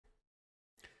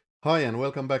Hi and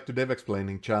welcome back to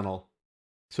DevExplaining channel.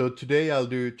 So today I'll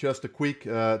do just a quick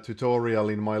tutorial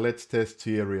in my Let's Test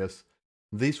series.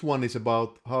 This one is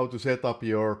about how to set up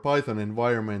your Python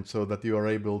environment so that you are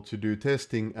able to do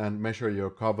testing and measure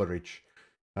your coverage.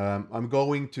 I'm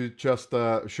going to just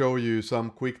show you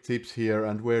some quick tips here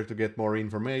and where to get more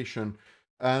information.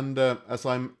 And as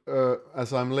I'm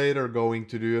later going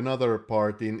to do another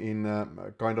part in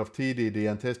kind of TDD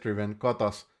and test-driven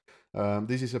katas.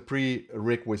 This is a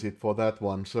prerequisite for that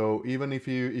one. So even if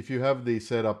you have the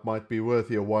setup, might be worth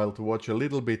your while to watch a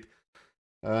little bit.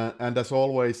 And as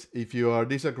always, if you are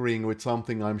disagreeing with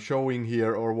something I'm showing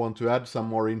here or want to add some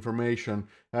more information,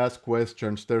 ask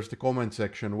questions. There's the comment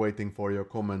section waiting for your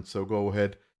comments, so go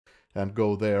ahead and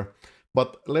go there.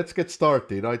 But let's get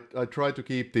started. I try to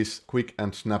keep this quick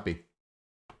and snappy.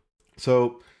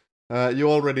 So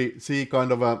you already see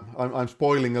kind of I'm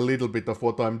spoiling a little bit of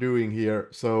what I'm doing here.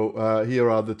 So here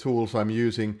are the tools I'm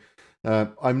using.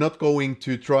 I'm not going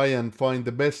to try and find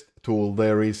the best tool.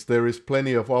 There is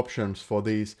plenty of options for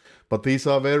these, but these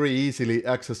are very easily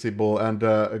accessible and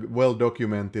well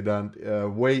documented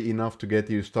and way enough to get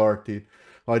you started.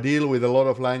 I deal with a lot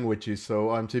of languages,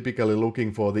 so I'm typically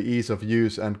looking for the ease of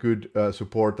use and good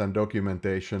support and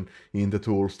documentation in the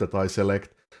tools that I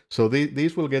select. So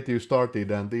these will get you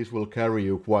started and these will carry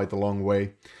you quite a long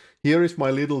way. Here is my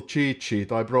little cheat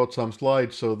sheet. I brought some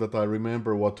slides so that I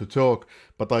remember what to talk,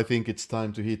 but I think it's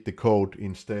time to hit the code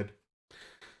instead.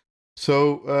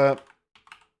 So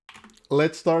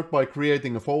let's start by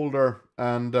creating a folder.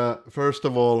 And first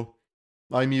of all,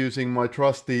 I'm using my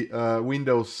trusty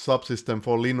Windows subsystem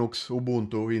for Linux,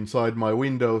 Ubuntu, inside my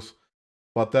Windows.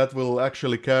 But that will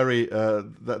actually carry,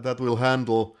 that will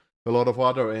handle a lot of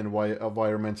other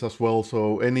environments as well.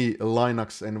 So any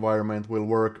Linux environment will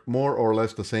work more or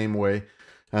less the same way.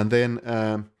 And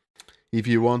then if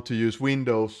you want to use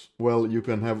Windows, well, you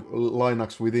can have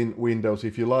Linux within Windows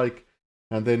if you like.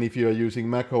 And then if you are using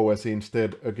Mac OS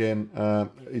instead, again,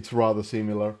 it's rather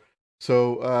similar.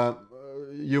 So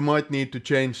you might need to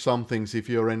change some things if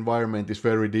your environment is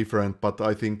very different, but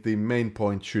I think the main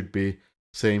point should be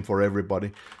same for everybody.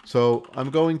 So I'm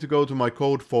going to go to my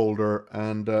code folder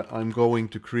and I'm going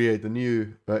to create a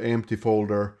new empty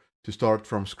folder to start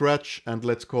from scratch, and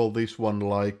let's call this one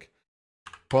like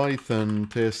Python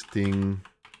testing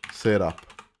setup.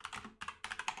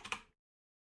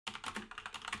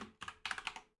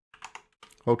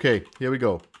 Okay, here we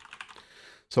go.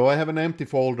 So I have an empty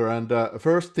folder, and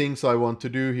first things I want to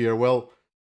do here, well,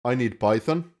 I need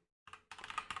Python.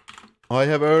 I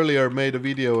have earlier made a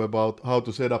video about how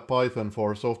to set up Python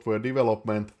for software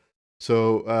development.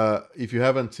 So if you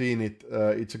haven't seen it,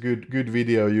 it's a good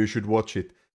video, you should watch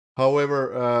it.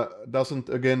 However, doesn't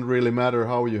again really matter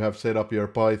how you have set up your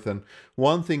Python.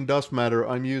 One thing does matter,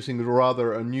 I'm using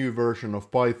rather a new version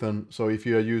of Python, so if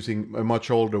you are using a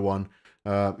much older one,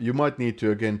 you might need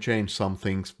to again change some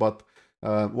things, but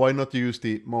why not use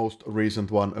the most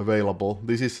recent one available?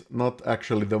 This is not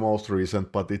actually the most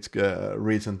recent, but it's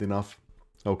recent enough.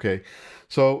 Okay,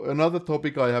 so another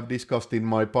topic I have discussed in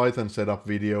my Python setup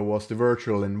video was the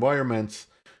virtual environments,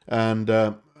 and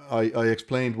I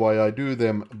explained why I do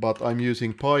them, but I'm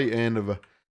using pyenv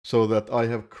so that I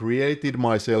have created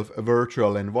myself a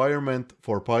virtual environment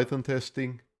for Python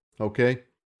testing. Okay.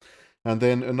 And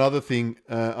then another thing,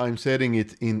 I'm setting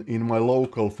it in my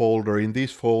local folder. In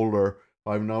this folder,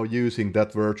 I'm now using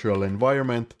that virtual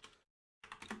environment.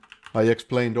 I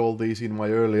explained all these in my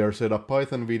earlier setup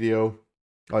Python video.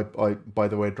 I by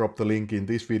the way, dropped the link in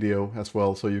this video as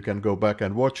well, so you can go back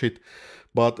and watch it.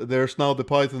 But there's now the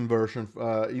Python version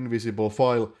invisible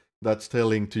file that's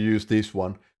telling to use this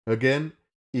one. Again,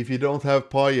 if you don't have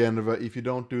pyenv, if you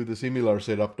don't do the similar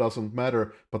setup, doesn't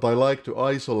matter, but I like to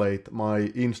isolate my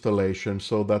installation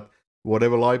so that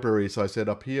whatever libraries I set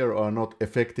up here are not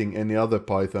affecting any other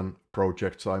Python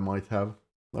projects I might have.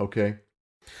 Okay.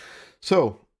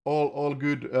 So, all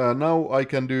good. Now I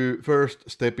can do first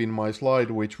step in my slide,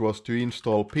 which was to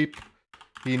install pip,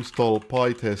 install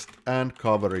Pytest and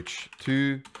Coverage,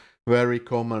 two very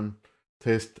common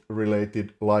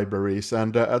test-related libraries,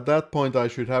 and at that point I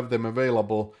should have them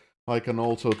available. I can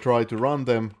also try to run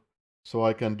them, so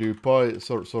I can do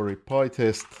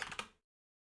Pytest.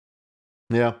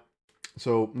 Yeah,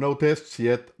 so no tests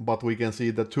yet, but we can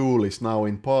see the tool is now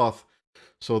in path.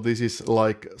 So this is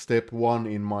like step one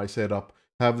in my setup.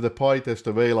 Have the Pytest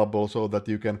available so that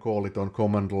you can call it on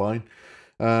command line.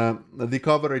 The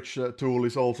coverage tool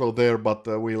is also there, but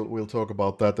we'll talk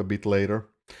about that a bit later.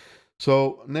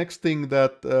 So next thing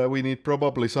that we need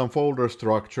probably some folder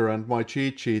structure, and my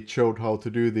cheat sheet showed how to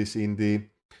do this in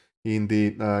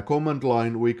the command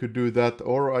line. We could do that,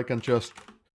 or I can just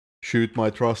shoot my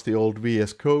trusty old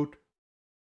VS Code.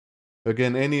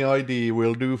 Again, any IDE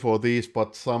will do for these,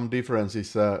 but some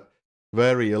differences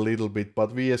vary a little bit.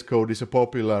 But VS Code is a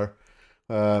popular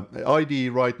IDE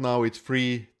right now. It's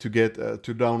free to get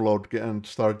to download and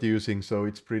start using, so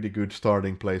it's pretty good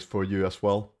starting place for you as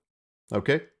well.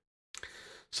 Okay.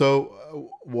 So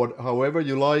however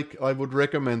you like, I would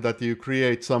recommend that you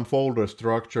create some folder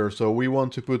structure. So we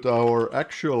want to put our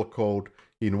actual code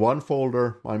in one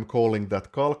folder. I'm calling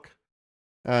that calc.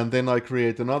 And then I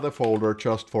create another folder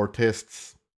just for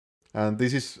tests. And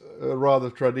this is a rather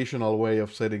traditional way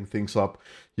of setting things up.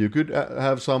 You could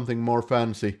have something more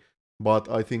fancy, but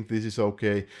I think this is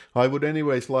okay. I would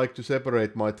anyways like to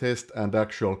separate my test and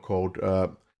actual code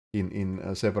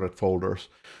in separate folders.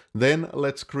 Then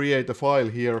let's create a file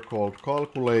here called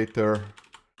calculator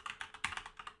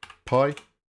py.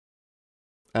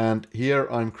 And here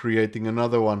I'm creating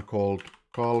another one called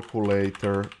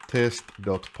calculator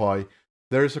test.py.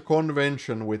 There is a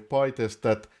convention with Pytest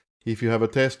that if you have a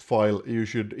test file, you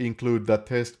should include that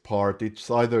test part.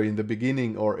 It's either in the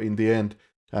beginning or in the end,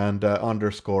 and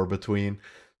underscore between.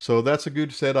 So that's a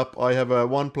good setup. I have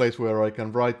one place where I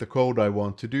can write the code I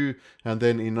want to do, and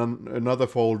then in another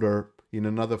folder, in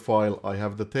another file, I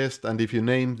have the test. And if you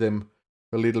name them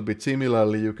a little bit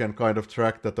similarly, you can kind of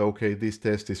track that, okay, this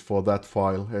test is for that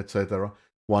file, etc.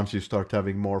 once you start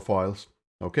having more files.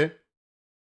 Okay?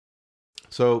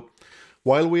 So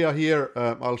while we are here,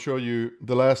 I'll show you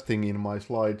the last thing in my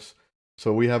slides.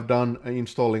 So we have done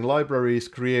installing libraries,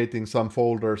 creating some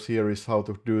folders. Here is how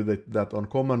to do that on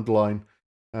command line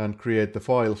and create the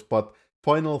files. But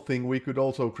final thing, we could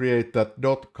also create that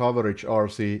 .coverage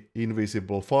rc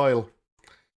invisible file.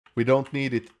 We don't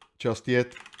need it just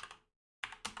yet.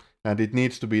 And it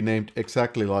needs to be named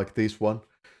exactly like this one.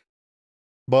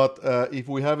 But if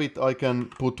we have it, I can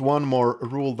put one more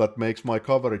rule that makes my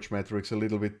coverage metrics a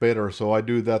little bit better. So I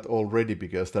do that already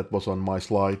because that was on my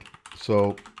slide.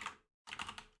 So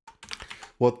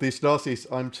what this does is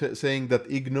I'm saying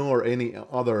that ignore any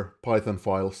other Python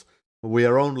files. We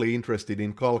are only interested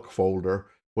in calc folder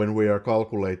when we are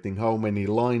calculating how many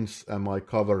lines am I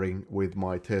covering with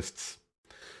my tests.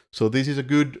 So this is a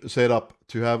good setup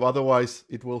to have. Otherwise,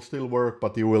 it will still work,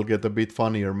 but you will get a bit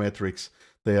funnier metrics.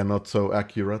 They are not so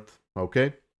accurate,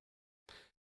 okay?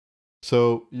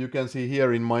 So you can see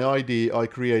here in my IDE, I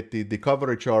created the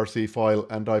coverage RC file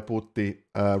and I put the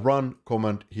run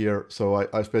command here. So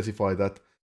I specify that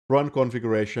run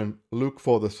configuration, look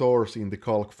for the source in the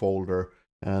calc folder,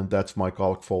 and that's my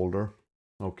calc folder,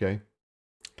 okay?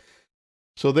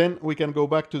 So then we can go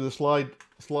back to the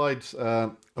slides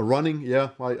running. Yeah,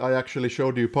 I actually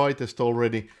showed you Pytest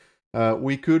already.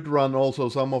 We could run also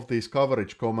some of these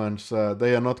coverage commands.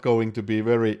 They are not going to be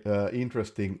very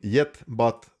interesting yet,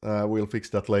 but we'll fix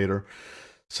that later.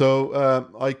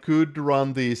 So I could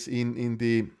run these in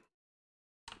the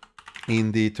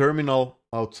terminal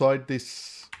outside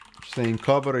this, saying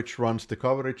coverage runs the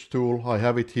coverage tool. I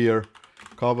have it here,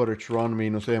 coverage run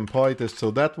 -m Pytest,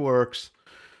 so that works.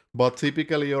 But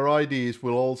typically your IDEs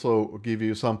will also give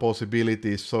you some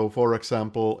possibilities. So for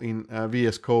example, in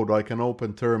VS Code, I can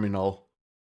open terminal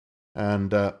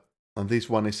and this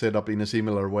one is set up in a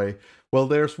similar way. Well,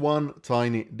 there's one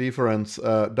tiny difference.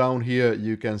 Down here,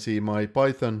 you can see my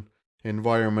Python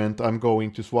environment. I'm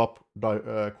going to swap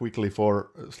quickly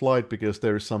for a slide because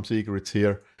there is some secrets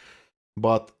here.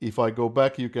 But if I go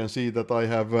back, you can see that I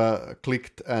have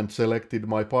clicked and selected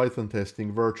my Python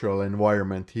testing virtual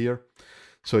environment here.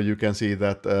 So you can see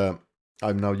that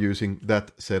I'm now using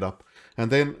that setup.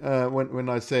 And then when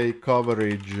I say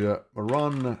coverage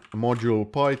run module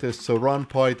Pytest, so run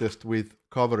Pytest with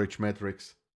coverage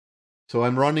metrics. So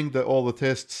I'm running all the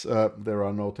tests. There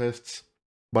are no tests,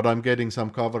 but I'm getting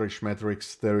some coverage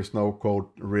metrics. There is no code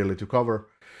really to cover.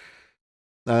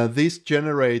 This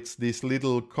generates this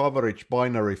little coverage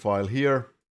binary file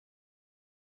here,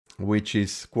 which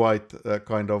is quite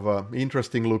kind of an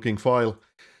interesting looking file.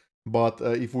 But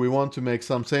if we want to make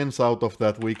some sense out of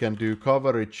that, we can do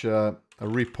coverage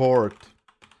report.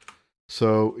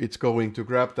 So it's going to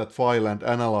grab that file and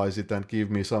analyze it and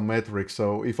give me some metrics.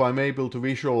 So if I'm able to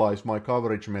visualize my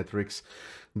coverage metrics,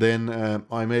 then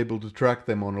I'm able to track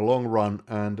them on a long run.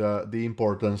 And the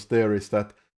importance there is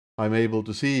that I'm able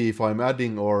to see if I'm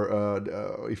adding or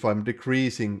if I'm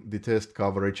decreasing the test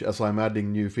coverage as I'm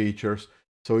adding new features.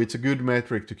 So it's a good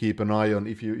metric to keep an eye on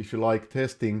if you like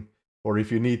testing, or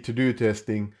if you need to do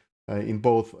testing. In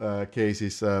both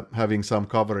cases, having some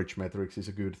coverage metrics is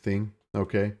a good thing.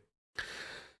 Okay.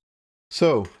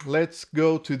 So let's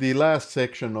go to the last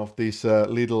section of this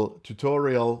little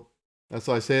tutorial. As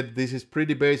I said, this is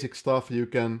pretty basic stuff. You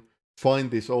can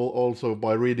find this also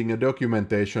by reading a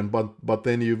documentation, but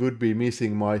then you would be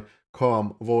missing my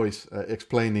calm voice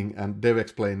explaining and dev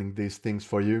explaining these things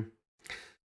for you.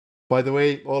 By the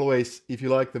way, always, if you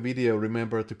like the video,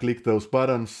 remember to click those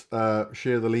buttons,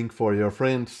 share the link for your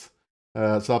friends,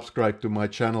 subscribe to my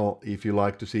channel if you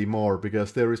like to see more,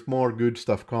 because there is more good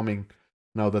stuff coming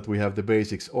now that we have the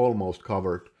basics almost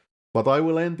covered. But I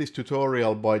will end this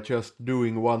tutorial by just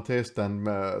doing one test and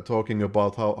talking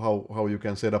about how you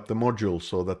can set up the modules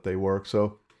so that they work.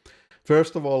 So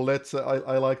first of all,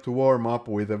 I like to warm up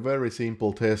with a very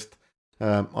simple test.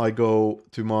 I go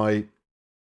to my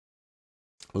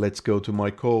Let's go to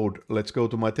my code. Let's go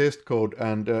to my test code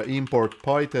and import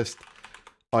Pytest.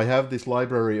 I have this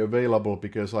library available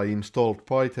because I installed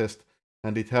Pytest,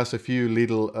 and it has a few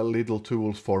little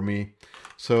tools for me.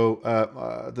 So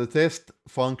the test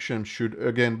function should,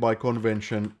 again by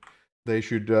convention, they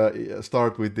should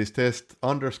start with this test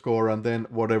underscore and then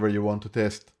whatever you want to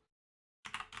test.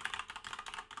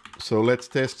 So let's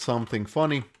test something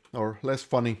funny or less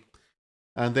funny.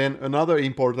 And then another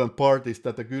important part is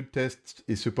that a good test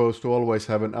is supposed to always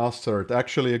have an assert.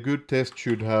 Actually, a good test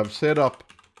should have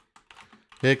setup,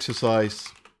 exercise,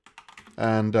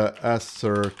 and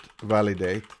assert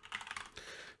validate.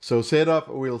 So setup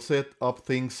will set up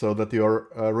things so that you're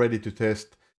ready to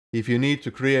test. If you need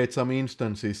to create some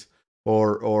instances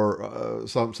or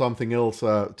something else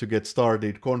to get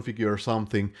started, configure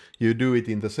something, you do it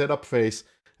in the setup phase.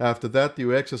 After that,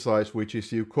 you exercise, which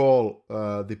is you call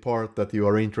the part that you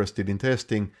are interested in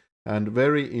testing. And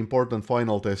very important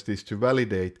final test is to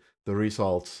validate the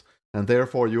results. And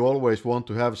therefore, you always want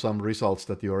to have some results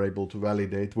that you are able to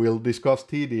validate. We'll discuss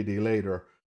TDD later.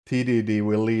 TDD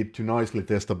will lead to nicely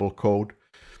testable code.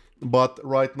 But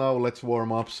right now, let's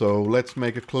warm up. So let's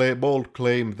make a bold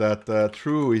claim that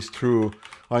true is true.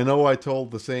 I know I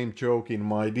told the same joke in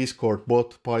my Discord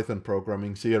bot Python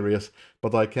programming series,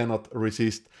 but I cannot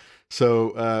resist.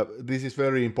 So this is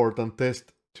very important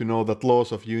test to know that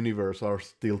laws of universe are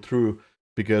still true,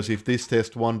 because if this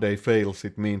test one day fails,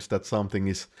 it means that something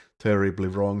is terribly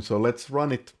wrong. So let's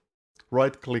run it.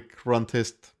 Right-click, run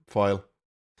test file,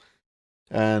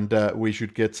 and we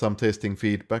should get some testing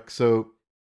feedback. So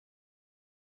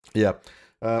yeah,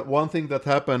 one thing that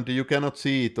happened, you cannot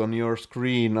see it on your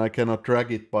screen, I cannot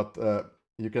drag it, but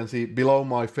you can see below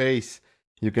my face,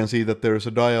 you can see that there is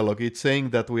a dialog. It's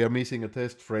saying that we are missing a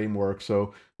test framework,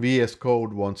 so VS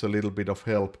Code wants a little bit of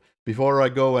help. Before I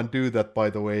go and do that,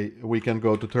 by the way, we can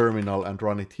go to terminal and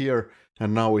run it here,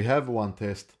 and now we have one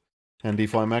test. And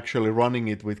if I'm actually running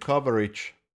it with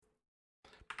coverage,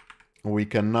 we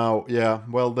can now, yeah,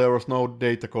 well, there was no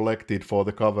data collected for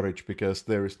the coverage because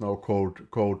there is no code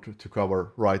to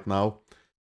cover right now.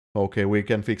 Okay, we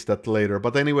can fix that later.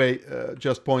 But anyway,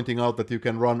 just pointing out that you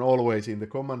can run always in the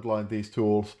command line these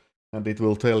tools, and it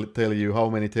will tell you how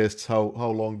many tests, how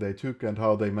long they took, and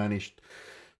how they managed.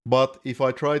 But if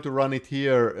I try to run it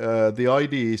here, the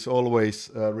IDEs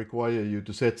always require you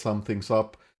to set some things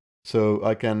up. So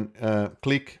I can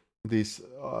click this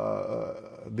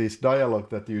dialog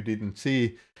that you didn't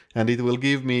see, and it will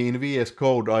give me in VS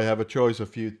Code. I have a choice of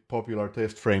few popular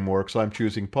test frameworks. I'm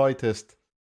choosing Pytest,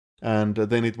 and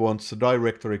then it wants a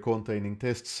directory containing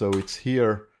tests, so it's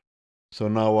here. So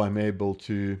now I'm able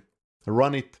to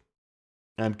run it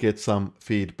and get some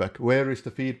feedback. Where is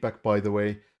the feedback, by the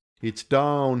way? It's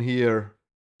down here.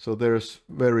 So there's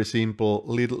very simple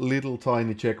little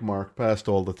tiny check mark past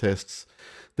all the tests.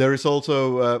 There is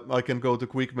also, I can go to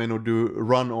quick menu, do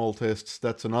run all tests.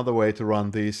 That's another way to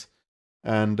run these.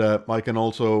 And I can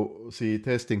also see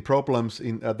testing problems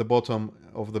at the bottom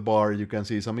of the bar. You can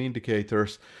see some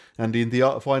indicators. And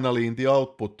finally in the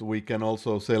output, we can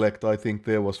also select, I think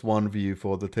there was one view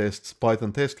for the tests,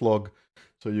 Python test log.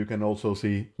 So you can also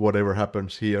see whatever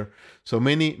happens here. So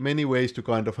many ways to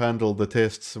kind of handle the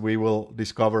tests. We will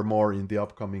discover more in the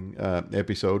upcoming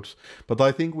episodes. But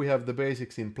I think we have the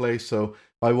basics in place. So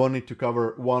I wanted to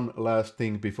cover one last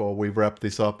thing before we wrap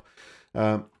this up.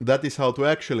 That is how to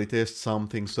actually test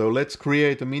something. So let's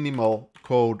create a minimal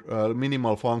code,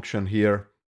 minimal function here.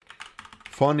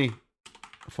 Funny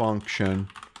function.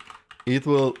 It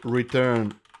will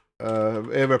return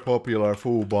ever popular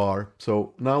foo bar.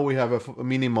 So now we have a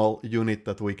minimal unit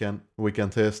that we can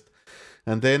test.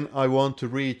 And then I want to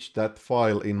reach that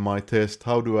file in my test.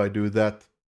 How do I do that?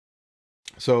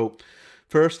 So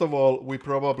first of all, we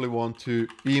probably want to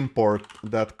import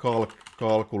that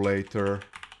calculator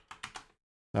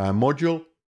module.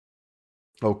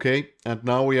 Okay, and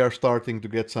now we are starting to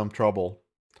get some trouble.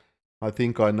 I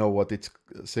think I know what it's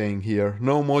saying here.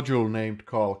 No module named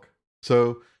calc.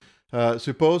 So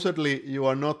Supposedly you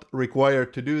are not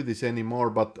required to do this anymore,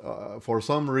 but for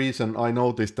some reason I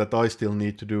noticed that I still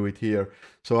need to do it here.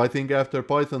 So I think after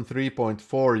Python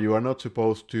 3.4 you are not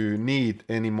supposed to need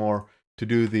anymore to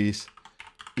do these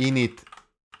init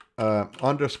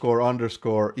underscore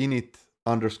underscore init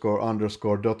underscore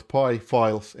underscore .py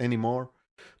files anymore.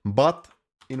 But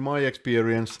in my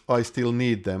experience I still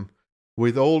need them.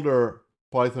 With older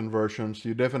Python versions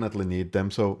you definitely need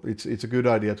them, so it's a good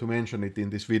idea to mention it in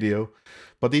this video.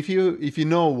 But if you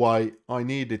know why I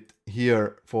need it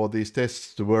here for these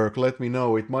tests to work, let me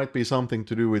know. It might be something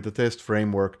to do with the test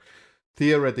framework.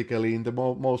 Theoretically, in the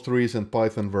most recent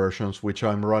Python versions which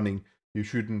I'm running, you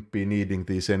shouldn't be needing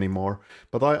these anymore.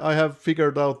 But I have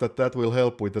figured out that will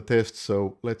help with the tests,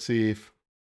 so let's see if...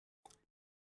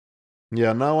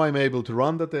 Yeah, now I'm able to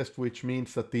run the test, which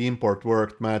means that the import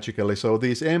worked magically. So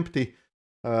these empty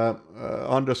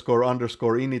underscore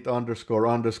underscore init underscore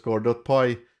underscore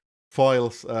 .py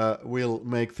files will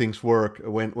make things work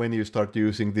when you start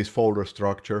using this folder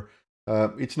structure.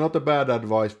 It's not a bad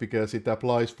advice because it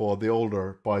applies for the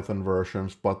older Python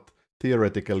versions, but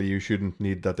theoretically you shouldn't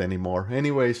need that anymore.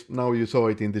 Anyways, now you saw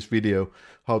it in this video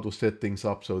how to set things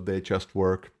up so they just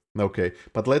work. Okay,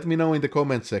 but let me know in the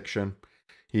comment section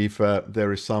if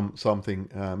there is something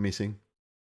missing.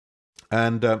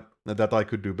 And that I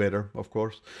could do better, of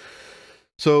course.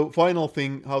 So final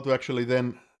thing, how to actually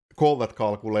then call that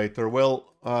calculator. Well,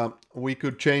 we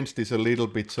could change this a little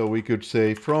bit, so we could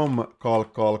say from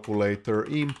calculator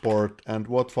import, and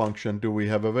what function do we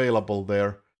have available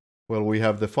there? Well, we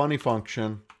have the funny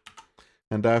function,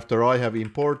 and after I have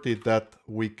imported that,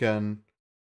 we can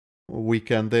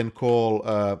then call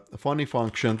a funny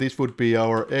function. This would be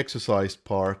our exercise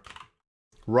part,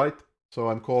 right? So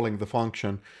I'm calling the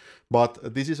function.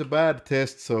 But this is a bad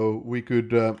test, so we could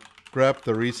grab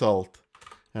the result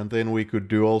and then we could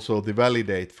do also the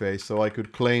validate phase. So I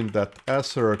could claim that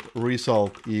assert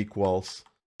result equals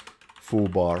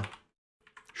foobar.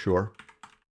 Sure.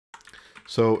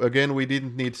 So again, we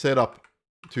didn't need setup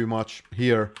too much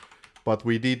here, but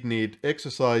we did need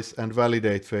exercise and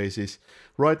validate phases.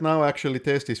 Right now, actually,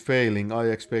 test is failing. I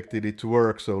expected it to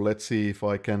work, so let's see if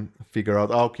I can figure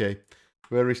out. Okay.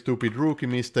 Very stupid rookie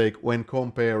mistake when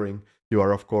comparing. You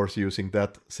are of course using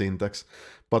that syntax.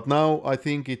 But now I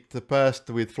think it passed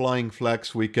with flying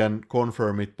flags. We can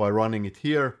confirm it by running it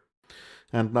here.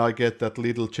 And now I get that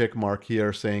little check mark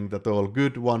here saying that all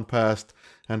good, one passed.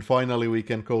 And finally we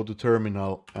can go to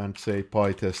terminal and say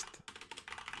Pytest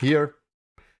here.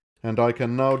 And I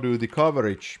can now do the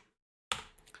coverage.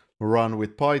 Run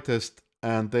with Pytest,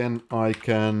 and then I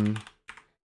can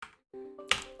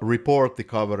report the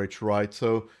coverage, right?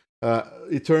 So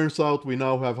it turns out we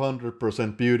now have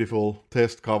 100% beautiful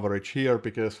test coverage here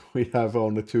because we have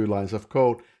only 2 lines of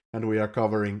code and we are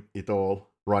covering it all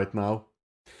right now.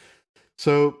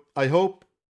 So I hope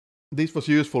this was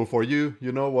useful for you.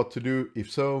 You know what to do.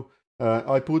 If so,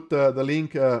 I put the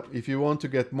link if you want to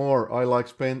get more. I like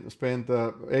spend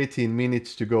 18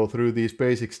 minutes to go through these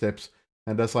basic steps.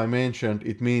 And as I mentioned,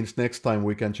 it means next time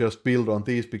we can just build on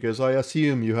these, because I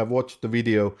assume you have watched the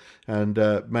video and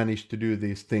managed to do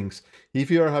these things. If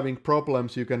you are having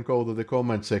problems, you can go to the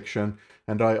comment section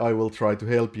and I will try to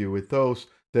help you with those.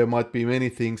 There might be many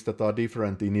things that are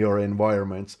different in your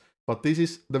environments, but this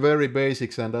is the very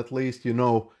basics, and at least you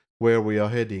know where we are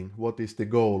heading, what is the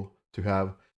goal to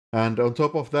have. And on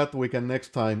top of that, we can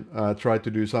next time try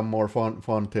to do some more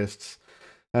fun tests.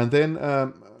 And then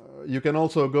you can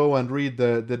also go and read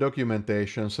the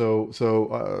documentation. So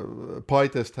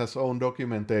Pytest has own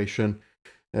documentation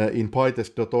in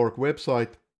pytest.org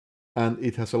website, and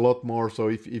it has a lot more. So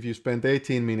if you spend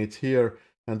 18 minutes here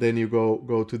and then you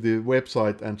go to the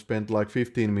website and spend like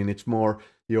 15 minutes more,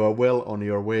 you are well on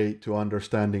your way to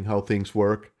understanding how things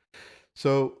work.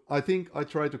 So I think I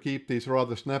try to keep these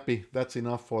rather snappy. That's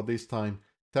enough for this time.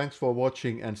 Thanks for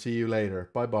watching and see you later.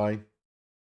 Bye bye.